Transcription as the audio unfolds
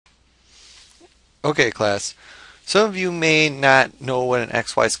Okay, class. Some of you may not know what an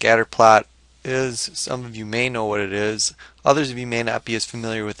XY scatter plot is. Some of you may know what it is. Others of you may not be as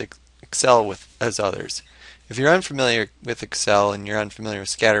familiar with Excel as others. If you're unfamiliar with Excel and you're unfamiliar with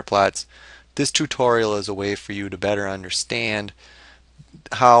scatter plots, this tutorial is a way for you to better understand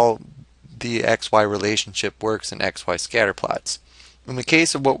how the XY relationship works in XY scatter plots. In the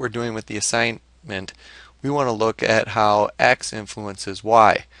case of what we're doing with the assignment, we want to look at how X influences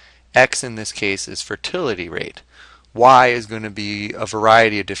Y. X in this case is fertility rate. Y is going to be a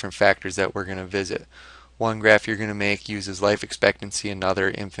variety of different factors that we're going to visit. One graph you're going to make uses life expectancy, another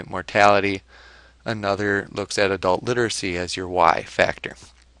infant mortality, another looks at adult literacy as your Y factor.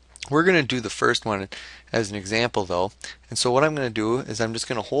 We're going to do the first one as an example though, and so what I'm going to do is I'm just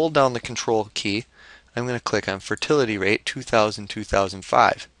going to hold down the control key. I'm going to click on fertility rate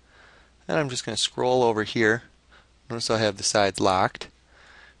 2000-2005, and I'm just going to scroll over here. Notice I have the sides locked.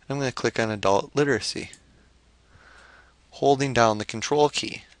 I'm going to click on adult literacy, holding down the control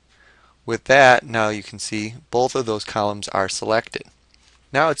key. With that, now you can see both of those columns are selected.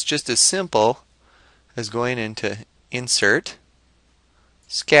 Now it's just as simple as going into Insert,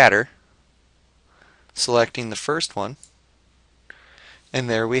 Scatter, selecting the first one, and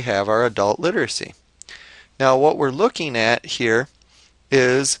there we have our adult literacy. Now what we're looking at here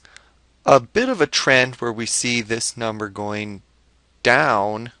is a bit of a trend where we see this number going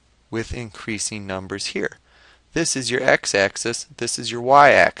down with increasing numbers here. This is your x-axis, this is your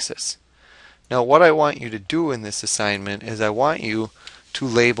y-axis. Now what I want you to do in this assignment is I want you to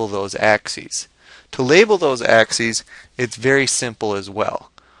label those axes. To label those axes, it's very simple as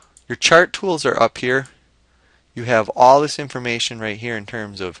well. Your chart tools are up here. You have all this information right here in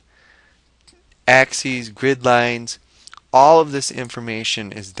terms of axes, grid lines. All of this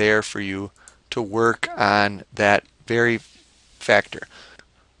information is there for you to work on that very factor.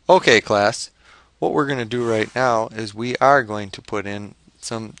 Okay, class, what we're going to do right now is we are going to put in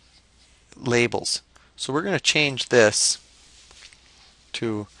some labels. So we're going to change this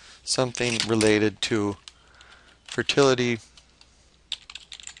to something related to fertility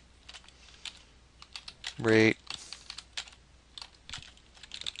rate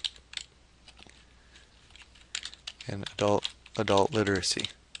and adult literacy.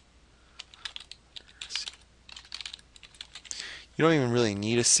 You don't even really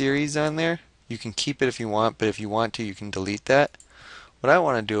need a series on there. You can keep it if you want, but if you want to, you can delete that. What I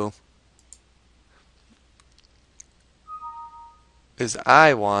want to do is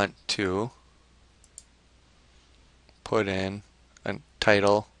I want to put in a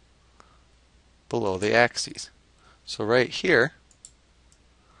title below the axes. So right here,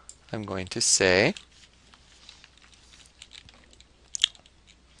 I'm going to say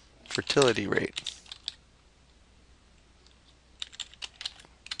fertility rate.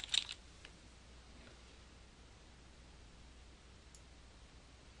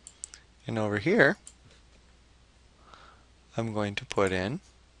 And over here, I'm going to put in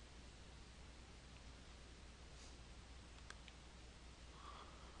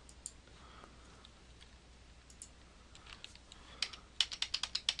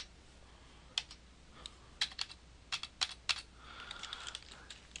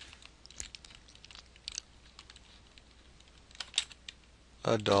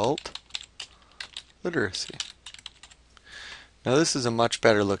adult literacy. Now this is a much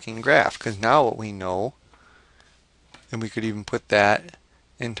better looking graph because now what we know, and we could even put that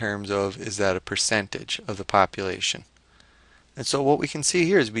in terms of is that a percentage of the population. And so what we can see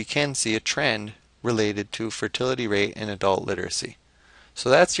here is we can see a trend related to fertility rate and adult literacy. So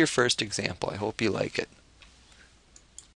that's your first example. I hope you like it.